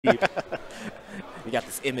You got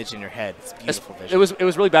this image in your head. It's beautiful vision. It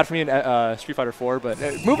was really bad for me in Street Fighter 4, but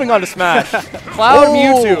moving on to Smash. Cloud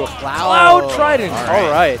Mewtwo. Cloud Trident. All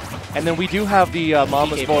right. And then we do have the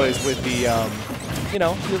Mama's Boys with the, you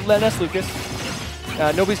know, Ness Lucas.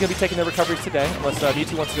 Nobody's going to be taking their recoveries today unless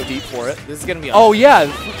Mewtwo wants to go deep for it. This is going to be awesome. Oh, yeah.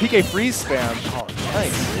 PK freeze spam. Oh,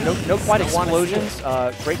 nice. No quite explosions.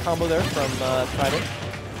 Great combo there from Trident.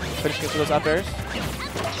 Finishing for those up airs.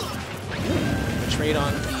 Trade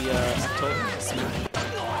on the Smash.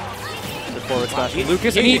 The forward smash from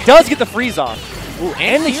Lucas, and he does get the freeze off. Ooh,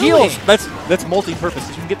 and the heals. That's multi-purpose.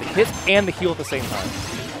 You can get the hit and the heal at the same time.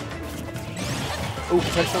 Ooh,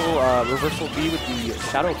 potential reversal B with the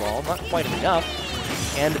Shadow Ball. Not quite enough.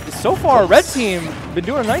 And so far, Red Team been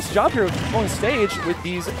doing a nice job here controlling stage with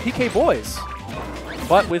these PK boys.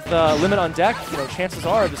 But with limit on deck, you know, chances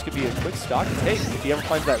are this could be a quick stock to take if he ever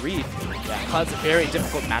finds that read. Yeah, Cloud's a very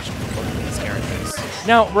difficult matchup for both of these characters.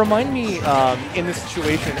 Now, remind me, in this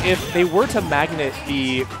situation, if they were to magnet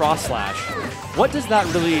the cross slash, what does that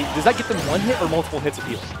really, does that get them one hit or multiple hits of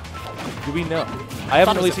heal? Do we know? I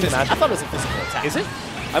haven't really seen the matchup. I thought it was a physical attack. Is it?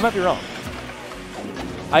 I might be wrong.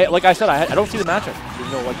 Like I said, I don't see the matchup.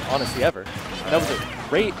 There's no, like, honesty ever. That was a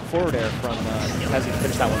great forward air from Tezii to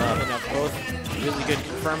finish that one up. And both really good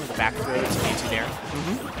confirm the back throw to Mewtwo there.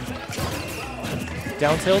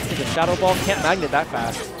 Down tilt into Shadow Ball, can't magnet that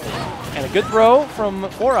fast. And a good throw from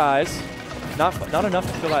 4eyes. Not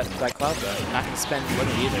enough to kill that Cloud though. Not going to spend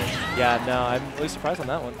limit either. Yeah, no, I'm really surprised on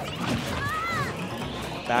that one.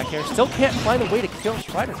 Back air, still can't find a way to kill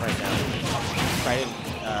Trident right now. Trident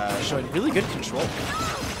showing really good control.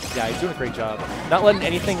 Yeah, he's doing a great job. Not letting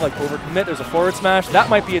anything like overcommit. There's a forward smash. That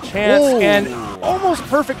might be a chance. Ooh. And almost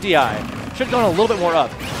perfect DI. Should have gone a little bit more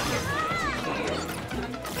up.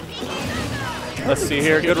 Let's see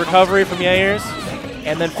here. Good recovery from Yayzors.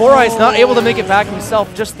 And then 4eyes not able to make it back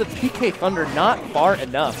himself. Just the PK Thunder not far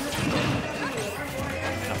enough.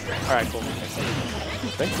 All right, cool.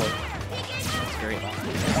 Thanks,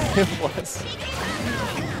 It was.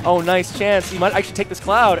 Oh, nice chance. He might actually take this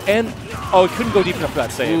Cloud. And, oh, he couldn't go deep enough for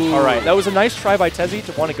that save. Ooh. All right. That was a nice try by Tezii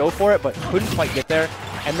to want to go for it, but couldn't quite get there.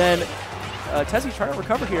 And then Tezii trying to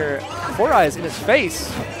recover here. 4eyes in his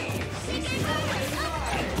face.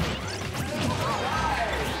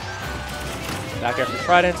 Back after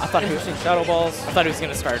Trident. I thought he was seeing Shadow Balls. I thought he was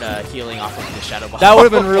going to start healing off of the Shadow Ball. That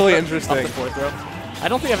would have been really interesting. Off the forward throw. I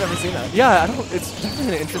don't think I've ever seen that. Yeah, it's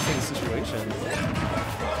definitely an interesting situation.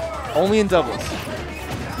 Only in doubles.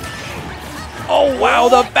 Oh, wow,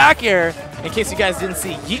 the back air. In case you guys didn't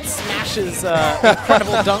see, Yeet smashes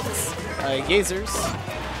incredible dunks. Yayzors.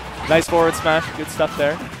 Nice forward smash. Good stuff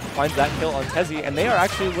there. Finds that kill on Tezii, and they are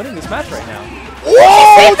actually winning this match right now.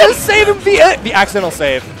 Whoa! The save him! The accidental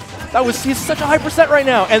save. He's such a high percent right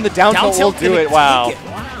now, and the down tilt will do it. Wow.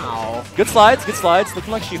 Wow. Good slides,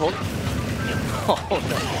 looking like She-Hulk. Oh,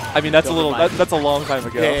 no. I mean, that's that's a long time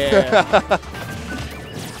ago. Yeah.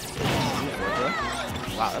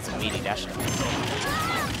 Wow, that's a meaty dash.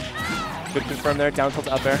 Good confirm there, down tilt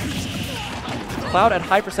up air. Cloud at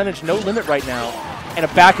high percentage, no limit right now, and a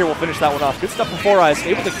back air will finish that one off. Good stuff from 4eyes,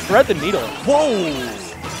 able to thread the needle. Whoa!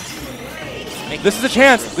 This is a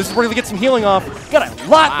chance. This is where we get some healing off. Got a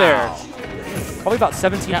lot there. Probably about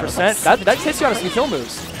 17%. Yeah, that takes you out of some kill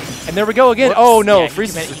moves. And there we go again. Whoops. Oh no, yeah,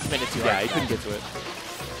 freeze. He committed too hard. Yeah, he couldn't get to it.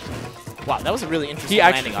 Wow, that was a really interesting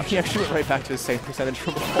landing option. He actually went right back to his same percentage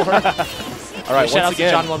from before. All right, shout once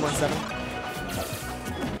again. Out to John117.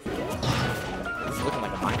 It's looking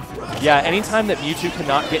like a minefield. Yeah, anytime that Mewtwo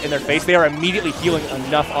cannot get in their face, they are immediately healing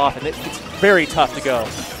enough off, and it's very tough to go.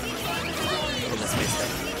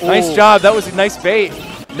 Nice job. That was a nice bait.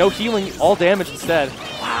 No healing, all damage instead.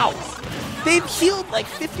 Wow. They've healed like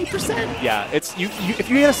 50%. Yeah, it's if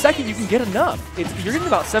you get a second, you can get enough. You're getting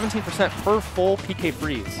about 17% per full PK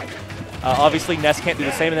freeze. Obviously, Ness can't do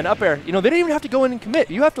the same. And then up air, you know, they didn't even have to go in and commit.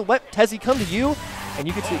 You have to let Tezii come to you, and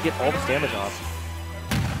you get to get all this damage off.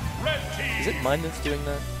 Is it mine that's doing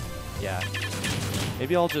that? Yeah.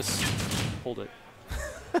 Maybe I'll just hold it.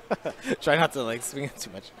 Try not to like swing it too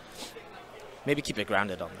much. Maybe keep it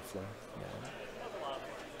grounded on the floor. Yeah.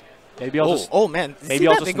 Maybe I'll just. Oh man! Maybe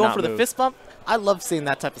I'll just they go for the fist bump. I love seeing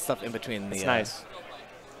that type of stuff in between the. It's nice.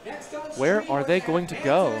 Where are they going to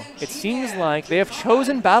go? It seems like they have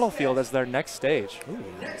chosen Battlefield as their next stage. Ooh.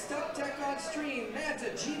 Next up, tech on stream,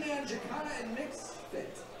 Manta, G-Man, Jacana, and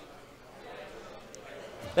Mixfit.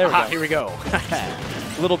 There we go. Here we go.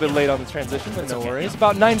 A little bit late on the transition, but no worries.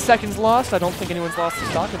 About 9 seconds lost. I don't think anyone's lost the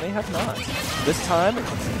stock, and they have not. This time,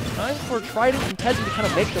 it's time for Trident and Tezii to kind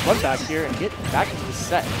of make the run back here and get back into the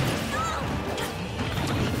set.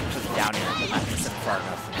 Down here, not far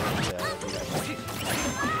enough.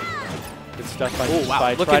 stuff by,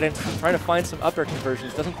 wow. Trident. Trying to find some up air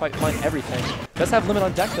conversions. Doesn't quite find everything. Does have limit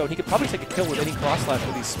on deck, though, and he could probably take a kill with any cross slash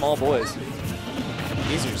with these small boys.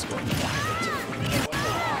 Yayzors going.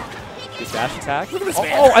 Good dash attack. Look at this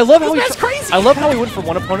man. Oh, I love how This man's crazy. I love how he went for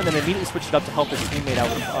one opponent and then immediately switched it up to help his teammate out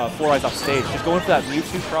with 4eyes off stage. Just going for that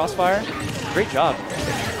Mewtwo crossfire. Great job.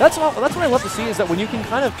 That's what I love to see, is that when you can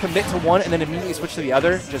kind of commit to one and then immediately switch to the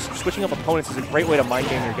other, just switching up opponents is a great way to mind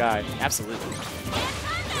game your guy. Absolutely.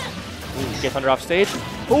 Ooh, get Thunder off stage.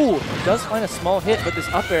 Ooh, he does find a small hit, but this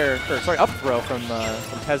up air, or sorry, up throw from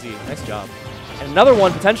Tezii. Nice job. And another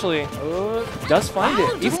one potentially does find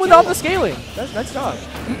it, even without the scaling. Nice job.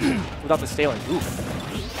 Without the scaling.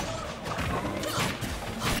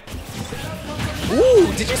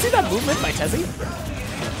 Ooh, did you see that movement by Tezii?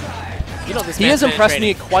 You know, this He has impressed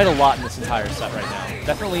me training. quite a lot in this entire set right now.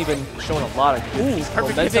 Definitely been showing a lot of Perfect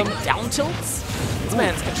momentum. hitting down tilts. This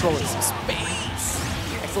man's controlling some space.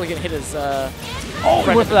 Actually gonna hit his friend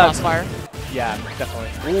went with for the that. crossfire. Yeah, definitely.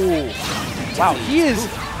 Ooh. Wow, he is...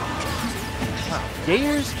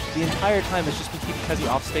 Yayzors the entire time has just been keeping Tezii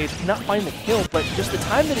off stage, cannot find the kill, but just the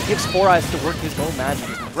time that it gives 4eyes to work his own magic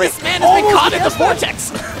is great. This man has been caught in the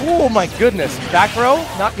vortex. Oh my goodness. Back throw,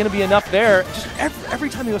 not going to be enough there. Just every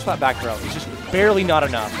time he goes for that back throw, it's just barely not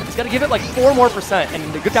enough. He's got to give it like 4 more %,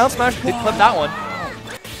 and the good down smash did clip that one.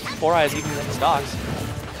 4eyes even in the stocks.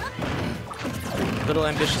 A little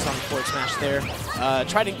ambitious on the forward smash there.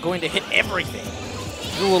 Trident going to hit everything.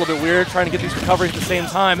 A little bit weird trying to get these recoveries at the same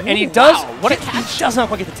time, and he does. Wow, what a he catch. does not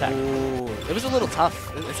quite get the tech. Ooh, it was a little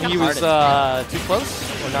tough. It's He was too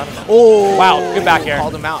close or not enough. Oh, Wow, good back air.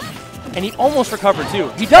 Called him out. And he almost recovered too.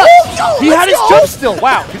 He does. He had his jump still.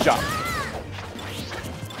 Wow, good job.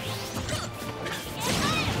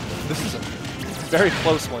 This is a very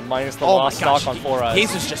close one, minus the lost stock on 4eyes.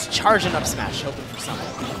 Yayzors just charging up smash, hoping for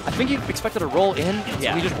something. I think he expected a roll in,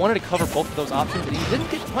 Yeah. so he just wanted to cover both of those options, and he didn't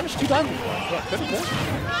get punished 2 times before. Yeah, could have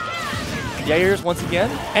been. Yayzors once again,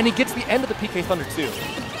 and he gets the end of the PK Thunder too.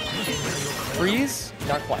 Freeze,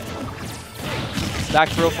 not quite. Back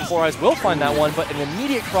throw from 4eyes will find that one, but an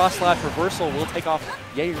immediate cross slash reversal will take off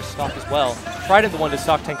Yayzors' stock as well. Trident the one to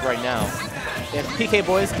stock tank right now. If PK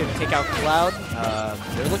boys can take out Cloud,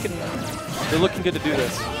 they're looking good to do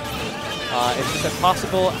this. It's just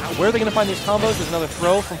impossible. Where are they going to find these combos? There's another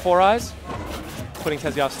throw from 4eyes, putting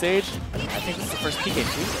Tezii off stage. I think this is the first PK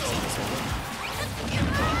freeze.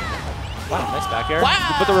 Wow, nice back air.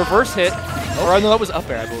 Wow. But the reverse hit, or no, that was up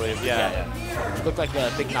air, I believe. Yeah. Looked like a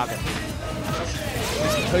big noggin.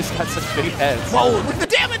 He's got such big heads. Whoa, look at the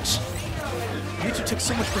damage! Mewtwo took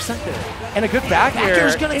so much % there. And a good back air.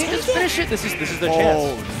 air's gonna And he take just it. finish it. This is their chance.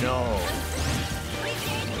 Oh, no.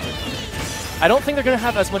 I don't think they're going to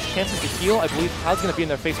have as much chances to heal. I believe Cloud's going to be in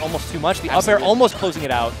their face almost too much. The up air almost closing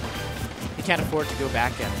it out. He can't afford to go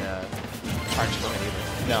back and charge him either.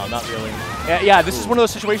 No, not really. Yeah, this is one of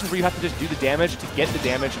those situations where you have to just do the damage to get the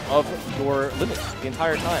damage of your limit the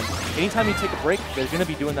entire time. Anytime you take a break, they're going to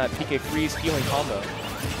be doing that PK freeze healing combo.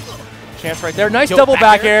 Chance right there. Nice double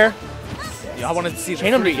back air. Yeah, I wanted to see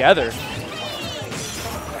Chain them together.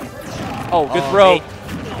 Oh, good throw.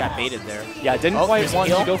 Got baited there. Yeah, didn't quite want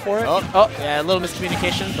to go for it. Oh, yeah, a little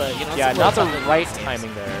miscommunication, but you know. Yeah, it's not the tough in right these games.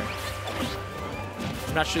 timing there.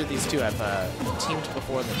 I'm not sure these two have teamed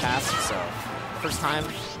before in the past, so first time,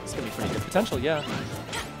 it's going to be pretty good. Potential, yeah.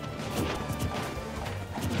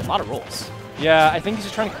 A lot of rolls. Yeah, I think he's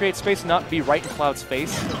just trying to create space and not be right in Cloud's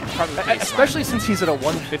face. Especially since he's at a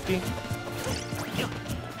 150.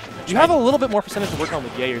 You have a little bit more percentage to work on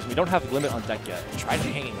with Yayzors. We don't have the limit on deck yet. Trident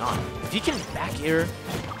hanging on. If you can back air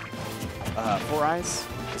 4eyes.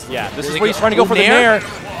 Yeah, this really is where he's good. trying to go for the nair.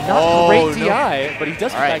 Not great no. DI, but he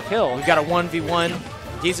does get that kill. We've got a 1v1.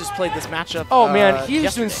 Yayzors played this matchup. Oh man, he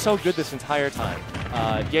is doing so good this entire time.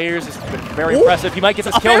 Yayzors has been very impressive. He might get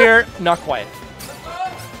this kill here. Not quite.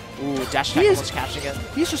 Ooh, dash attack almost catching it.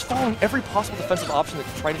 He's just following every possible defensive option that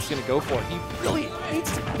Trident's going to go for. He really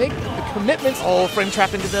needs to make the commitments. Oh, frame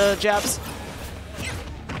trap into the jabs.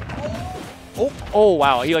 Oh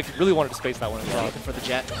wow, he like really wanted to space that one. Yeah, looking for the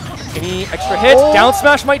jet. Any extra hits? Down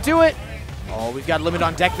smash might do it. Oh, we've got limit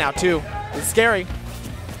on deck now too. It's scary.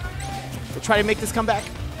 We'll try to make this comeback.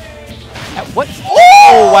 At what?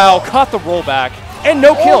 Oh wow, caught the rollback and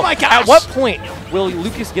no kill. Oh my gosh. At what point will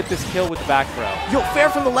Lucas get this kill with the back throw? Yo, fair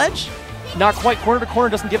from the ledge? Not quite. Corner to corner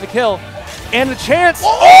doesn't give the kill. And the chance.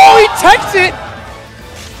 Oh, he techs it.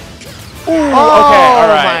 Ooh, okay, all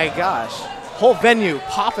right. Oh my gosh. Whole venue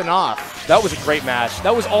popping off. That was a great match.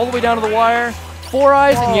 That was all the way down to the wire.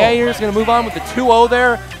 4eyes and Yayzors going to move on with the 2-0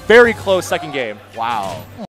 there. Very close second game. Wow.